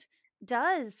different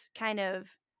does kind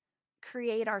of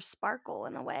create our sparkle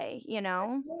in a way, you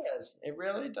know? It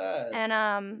really does.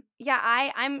 And yeah,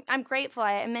 I'm grateful.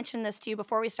 I mentioned this to you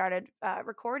before we started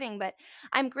recording, but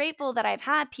I'm grateful that I've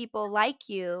had people like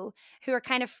you who are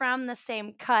kind of from the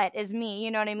same cut as me,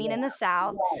 you know what I mean, Yeah, in the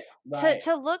South, right, to right.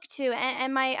 look to,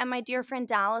 and my dear friend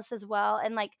Dallas as well,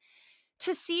 and like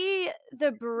to see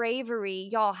the bravery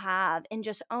y'all have in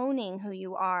just owning who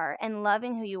you are and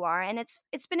loving who you are. And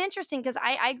it's been interesting because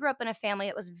I grew up in a family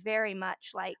that was very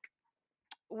much like,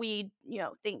 we, you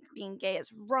know, think being gay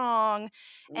is wrong,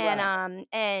 and Right.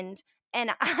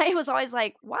 I was always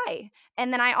like, why?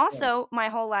 And then I Yeah. also, my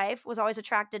whole life, was always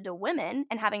attracted to women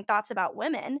and having thoughts about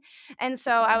women. And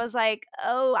so I Right. was like,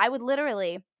 oh, I would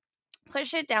literally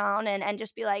push it down and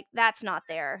just be like, that's not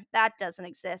there, that doesn't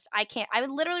exist, I can't. I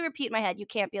would literally repeat in my head, you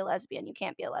can't be a lesbian, you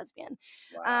can't be a lesbian.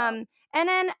 Wow. And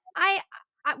then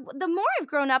the more I've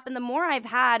grown up and the more I've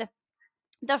had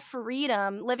the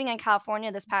freedom living in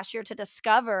California this past year to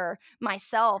discover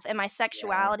myself and my Yeah.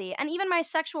 sexuality and even my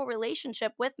sexual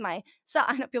relationship with myself.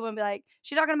 I know people will be like,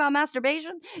 she talking about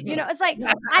masturbation? You know, it's like,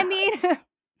 I mean,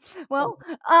 well,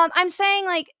 I'm saying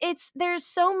like there's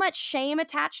so much shame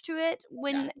attached to it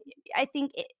Yeah. when I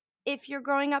think if you're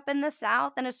growing up in the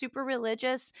South in a super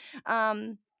religious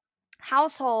um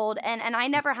household, and I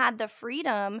never had the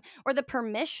freedom or the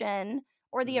permission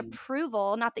or the Mm.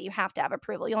 approval, not that you have to have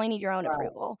approval, you only need your own Right.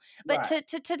 approval, but Right.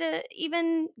 to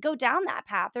even go down that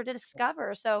path or to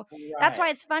discover. So that's Right. why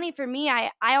it's funny for me.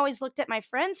 I always looked at my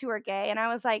friends who are gay and I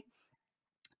was like,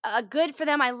 good for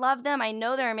them. I love them. I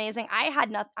know they're amazing. I had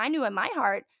nothing. I knew in my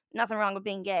heart nothing wrong with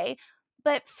being gay,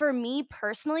 but for me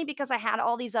personally, because I had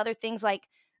all these other things, like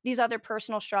these other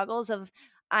personal struggles of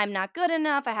I'm not good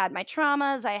enough. I had my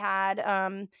traumas. I had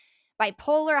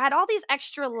bipolar. I had all these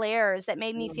extra layers that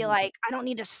made me feel Mhm. like I don't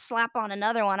need to slap on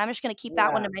another one. I'm just going to keep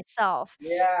that one Yeah. to myself.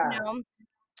 You Yeah. know,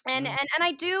 and Mhm. and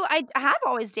I have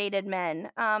always dated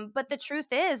men, but the truth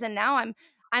is, and now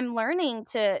I'm learning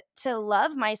to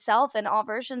love myself in all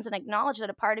versions and acknowledge that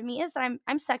a part of me is that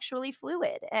I'm sexually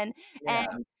fluid, and Yeah.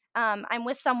 I'm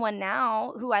with someone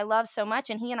now who I love so much,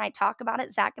 and he and I talk about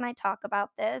it. Zach and I talk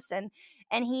about this, and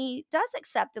he does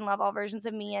accept and love all versions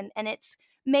of me, and it's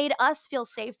made us feel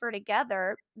safer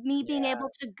together. Me being Yeah. able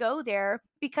to go there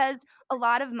because a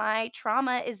lot of my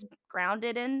trauma is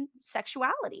grounded in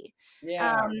sexuality.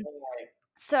 Yeah. Um, Right.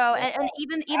 so Yeah. and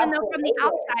even though from the Absolutely.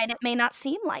 outside it may not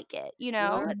seem like it, you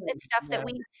know, Mhm. it's stuff that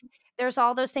Yeah. there's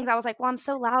all those things I was like, "Well, I'm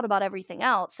so loud about everything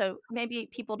else, so maybe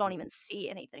people don't even see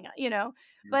anything," you know?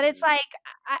 But it's Mhm. like,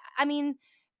 I mean,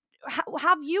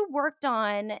 have you worked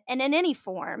on, and in any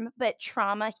form, but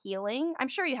trauma healing? I'm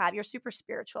sure you have, you're super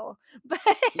spiritual, but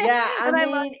Yeah. I and I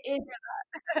love mean,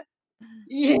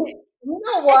 you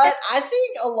know what? I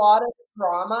think a lot of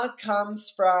trauma comes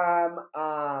from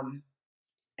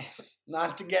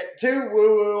not to get too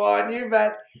woo woo on you,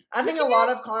 but I you think a can. lot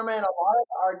of karma and a lot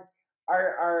of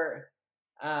our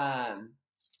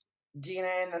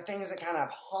DNA and the things that kind of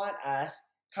haunt us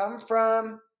come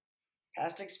from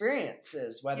past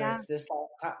experiences, whether Yeah, it's this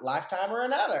lifetime or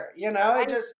another. You know,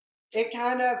 right. it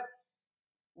kind of,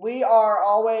 we are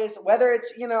always, whether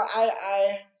it's,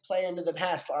 I play into the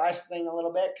past lives thing a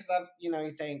little bit because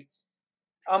you think,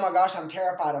 oh my gosh, I'm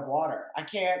terrified of water.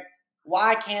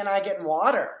 Why can't I get in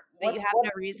water? But you have What, no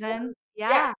reason. yeah.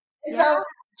 Yeah. And Yeah, so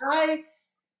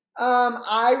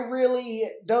I really,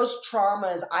 those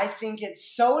traumas, I think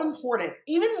it's so important,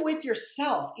 even with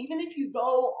yourself, even if you go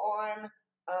on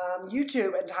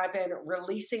YouTube and type in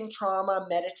releasing trauma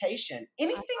meditation, I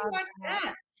anything love like that.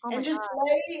 that, Oh my and just god.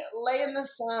 lay in the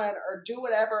sun or do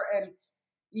whatever. And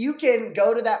you can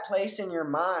go to that place in your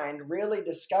mind, really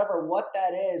discover what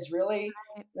that is, really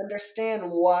Right, understand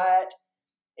what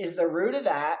is the root of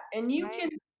that. And you right. can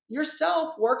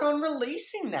yourself work on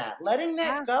releasing that, letting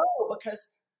that Yeah. go,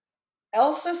 because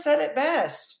Elsa said it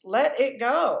best. Let it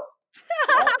go.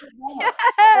 Let it go.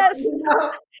 Yes.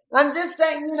 I'm just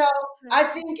saying, I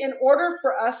think in order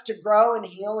for us to grow and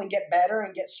heal and get better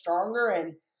and get stronger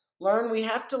and learn, we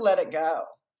have to let it go.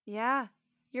 Yeah,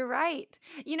 you're right.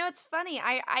 You know, it's funny.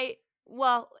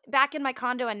 Well, back in my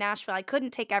condo in Nashville, I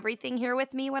couldn't take everything here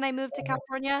with me when I moved to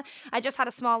California. I just had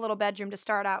a small little bedroom to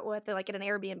start out with, like in an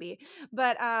Airbnb.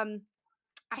 But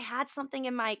I had something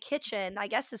in my kitchen. I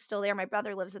guess it's still there. My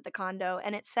brother lives at the condo,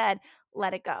 and it said,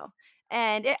 "Let it go."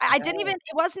 And I didn't even. Yeah.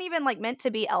 It wasn't even like meant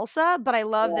to be Elsa, but I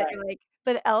love that Right. you're like,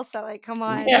 but Elsa, like, come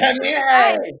on. Yeah, I mean,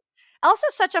 Right. hey.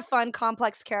 Elsa's such a fun,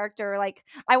 complex character. Like,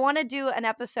 I wanna do an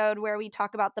episode where we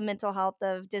talk about the mental health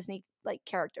of Disney, like,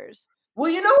 characters.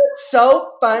 Well, what's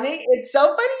so funny? It's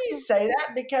so funny you say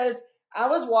that because I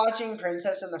was watching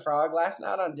Princess and the Frog last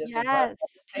night on Disney Plus,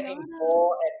 Yes, taking Tiana.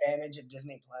 full advantage of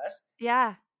Disney Plus.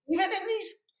 Yeah.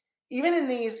 even in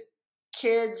these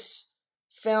kids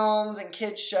films and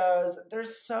kids shows,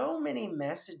 there's so many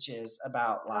messages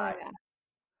about Oh like yeah.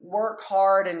 work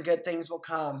hard and good things will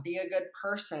come. Be a good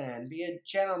person. Be a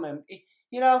gentleman.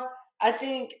 You know, I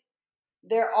think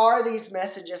there are these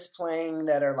messages playing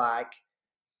that are like,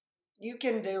 you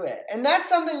can do it. And that's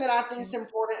something that I think is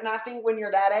important. And I think when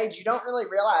you're that age, you don't really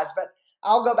realize. But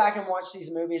I'll go back and watch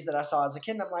these movies that I saw as a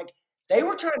kid, and I'm like, they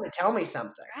were trying to tell me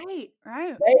something. Right,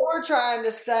 right. They were trying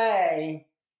to say,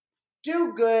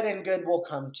 do good and good will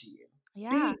come to you. Yeah.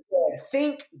 Be good.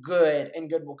 Think good and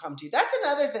good will come to you. That's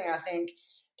another thing I think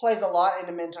plays a lot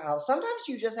into mental health. Sometimes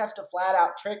you just have to flat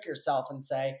out trick yourself and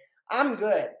say, I'm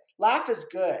good. Life is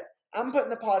good. I'm putting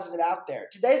the positive out there.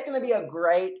 Today's going to be a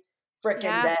great freaking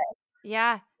Yeah. day.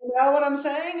 Yeah. You know what I'm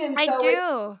saying? And I so it,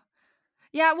 do.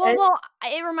 Yeah, and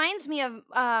it reminds me of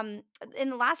in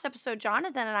the last episode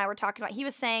Jonathan and I were talking about, he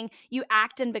was saying you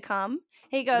act and become.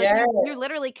 He goes, yeah, you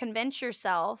literally convince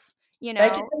yourself, you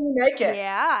make it know. till you make it.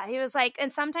 Yeah, he was like,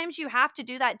 and sometimes you have to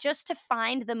do that just to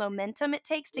find the momentum it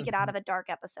takes to get out Mhm. of a dark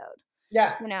episode,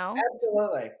 Yeah, you know.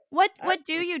 absolutely. What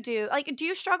do you do? Like, do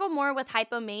you struggle more with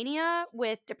hypomania,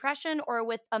 with depression, or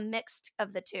with a mixed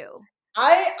of the two?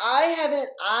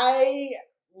 I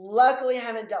luckily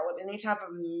haven't dealt with any type of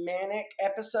manic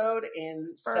episode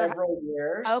in Or several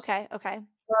years. okay, okay,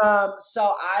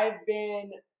 So I've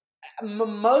been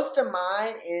most of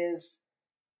mine is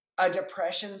a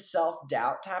depression,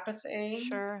 self-doubt type of thing.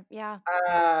 sure, yeah,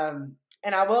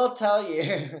 And I will tell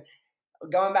you,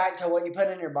 going back to what you put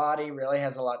in your body really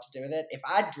has a lot to do with it. If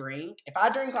I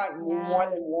drink like more yeah,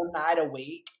 than one night a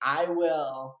week, I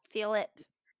will feel it.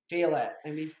 feel it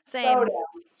and be so Same. down,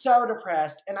 so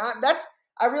depressed. And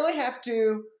I really have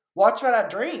to watch what I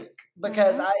drink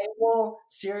because Mhm. it will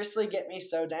seriously get me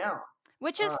so down.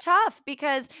 Which is Uh, tough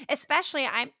because especially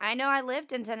I know I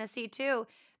lived in Tennessee too.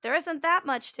 There isn't that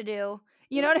much to do.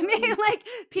 You know what I mean? mm-mm, Like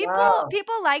no,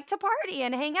 people like to party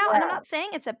and hang out. And I'm yeah, not saying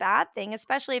it's a bad thing,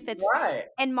 especially if it's right,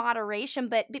 in moderation,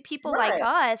 but people like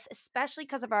right. us, especially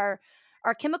because of our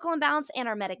chemical imbalance and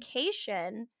our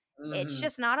medication, it's Hmm.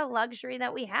 just not a luxury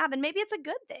that we have. And maybe it's a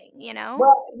good thing, you know?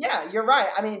 Well, yeah, you're right.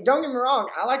 I mean, don't get me wrong.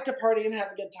 I like to party and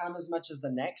have a good time as much as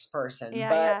the next person, Yeah,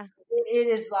 but yeah. it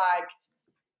is like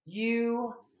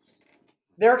you.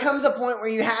 There comes a point where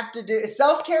you have to do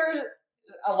self care.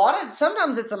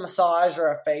 Sometimes it's a massage or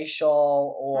a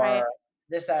facial or Right.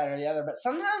 this, that, or the other, but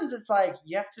sometimes it's like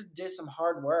you have to do some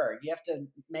hard work. You have to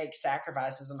make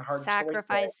sacrifices and hard choices,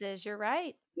 Sacrifices. You're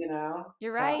right. you know?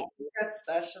 You're So I right. think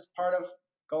that's just part of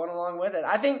going along with it.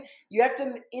 I think you have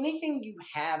to, anything you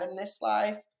have in this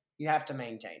life, you have to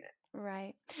maintain it.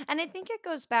 Right. And I think it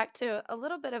goes back to a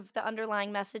little bit of the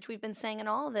underlying message we've been saying in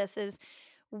all of this is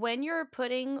when you're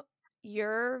putting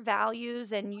your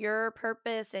values and your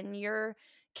purpose and your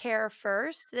care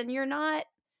first, then you're not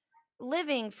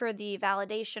living for the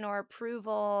validation or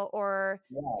approval or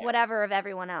Yeah. whatever of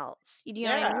everyone else. You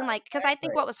know what I Yeah, mean? Like, because I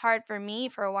think exactly. what was hard for me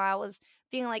for a while was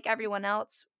feeling like everyone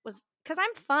else was. Because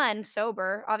I'm fun,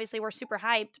 sober. Obviously, we're super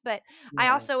hyped, but I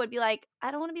Yeah. also would be like,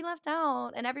 I don't want to be left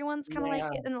out, and everyone's kind of like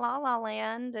Yeah. in la la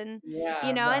land, and Yeah.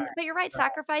 Right. and but you're right, Right.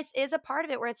 sacrifice is a part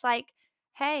of it, where it's like,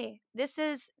 hey, this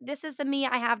is the me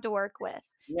I have to work with.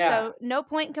 Yeah. So no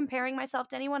point in comparing myself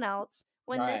to anyone else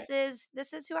when Right.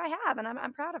 this is who I have, and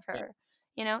I'm proud of Yeah.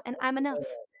 her, and I'm enough.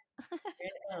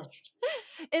 Yeah.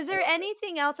 Is there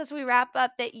anything else as we wrap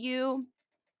up that you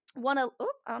want to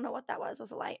I don't know what that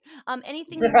was a light.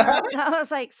 Anything you want to I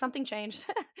was like something changed.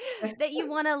 That you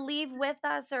want to leave with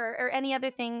us or any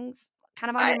other things kind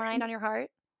of on I your mind, on your heart?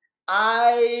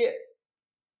 I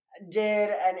did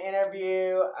an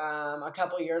interview a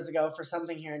couple years ago for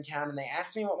something here in town, and they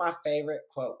asked me what my favorite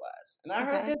quote was. And I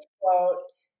heard Okay. this quote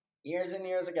years and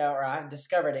years ago, or I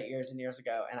discovered it years and years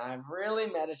ago, and I've really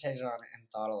meditated on it and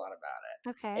thought a lot about it.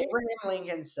 Okay. Abraham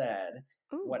Lincoln said,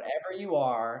 Ooh. "Whatever you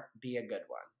are, be a good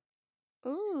one."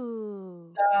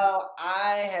 Ooh. So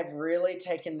I have really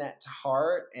taken that to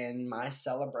heart in my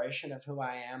celebration of who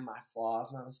I am, my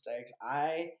flaws, my mistakes.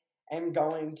 Am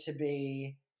going to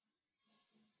be.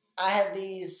 I have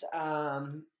these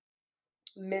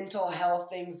mental health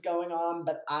things going on,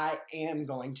 but I am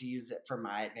going to use it for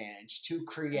my advantage to Yeah.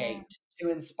 create, to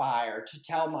inspire, to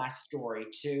tell my story,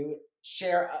 to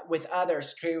share with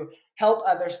others, to help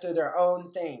others through their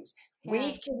own things. Yeah.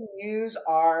 We can use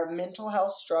our mental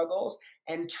health struggles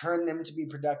and turn them to be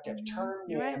productive, turn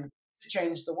You're right. them to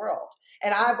change the world.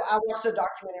 And Yeah. I watched a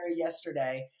documentary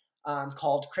yesterday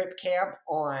called Crip Camp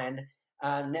on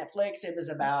Netflix. It was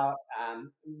about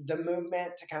the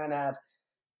movement to kind of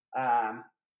um,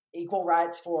 equal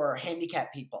rights for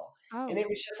handicapped people. And Oh. it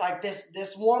was just like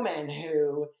this woman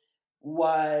who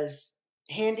was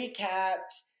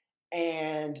handicapped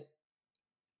and,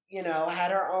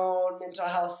 had her own mental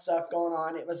health stuff going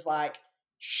on. It was like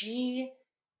she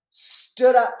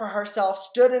stood up for herself,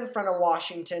 stood in front of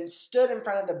Washington, stood in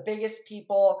front of the biggest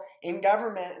people in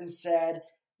government and said,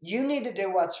 you need to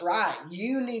do what's right.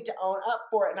 You need to own up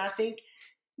for it. And I think,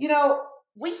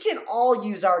 we can all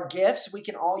use our gifts. We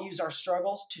can all use our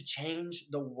struggles to change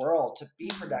the world, to be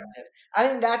productive. I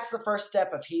think that's the first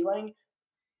step of healing.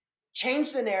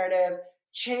 Change the narrative,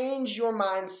 change your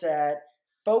mindset,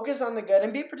 focus on the good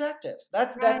and be productive.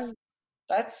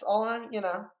 That's all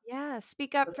Yeah,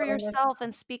 speak up for yourself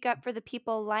and speak up for the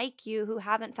people like you who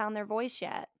haven't found their voice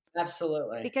yet.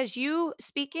 Absolutely. Because you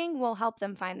speaking will help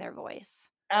them find their voice.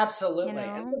 Absolutely.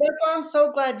 And so that's why I'm so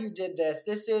glad you did this.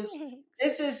 This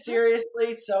is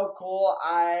seriously so cool.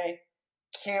 I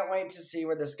can't wait to see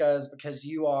where this goes because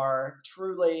you are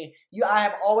truly I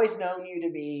have always known you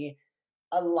to be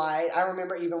a light. I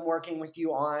remember even working with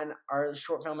you on our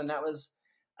short film, and that was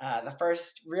the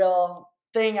first real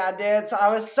thing I did. So I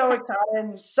was so excited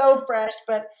and so fresh,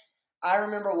 but I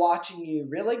remember watching you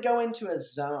really go into a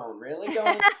zone, really go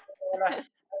into a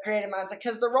creative mindset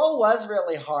because the role was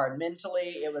really hard.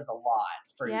 Mentally, it was a lot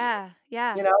for you.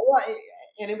 Yeah.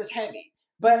 And it was heavy.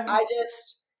 But I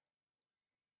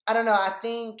don't know. I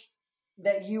think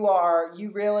that you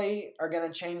really are going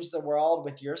to change the world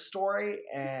with your story.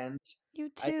 And you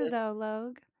too, though,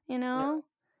 Log.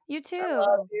 You too. I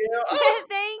love you.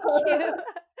 Thank you.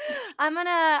 I'm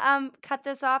gonna cut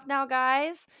this off now,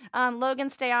 guys. Logan,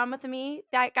 stay on with me.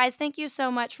 Guys, thank you so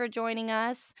much for joining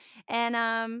us.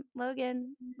 And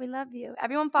Logan, we love you.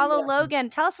 Everyone follow Logan.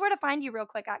 Tell us where to find you real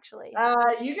quick, actually.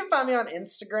 You can find me on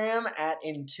Instagram at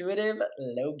Intuitive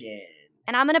Logan.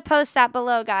 And I'm gonna post that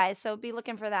below, guys. So be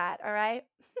looking for that. All right.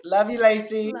 Love you,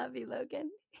 Lacey. Love you,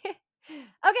 Logan.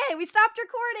 Okay, we stopped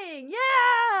recording.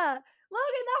 Yeah,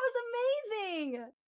 Logan, that was amazing.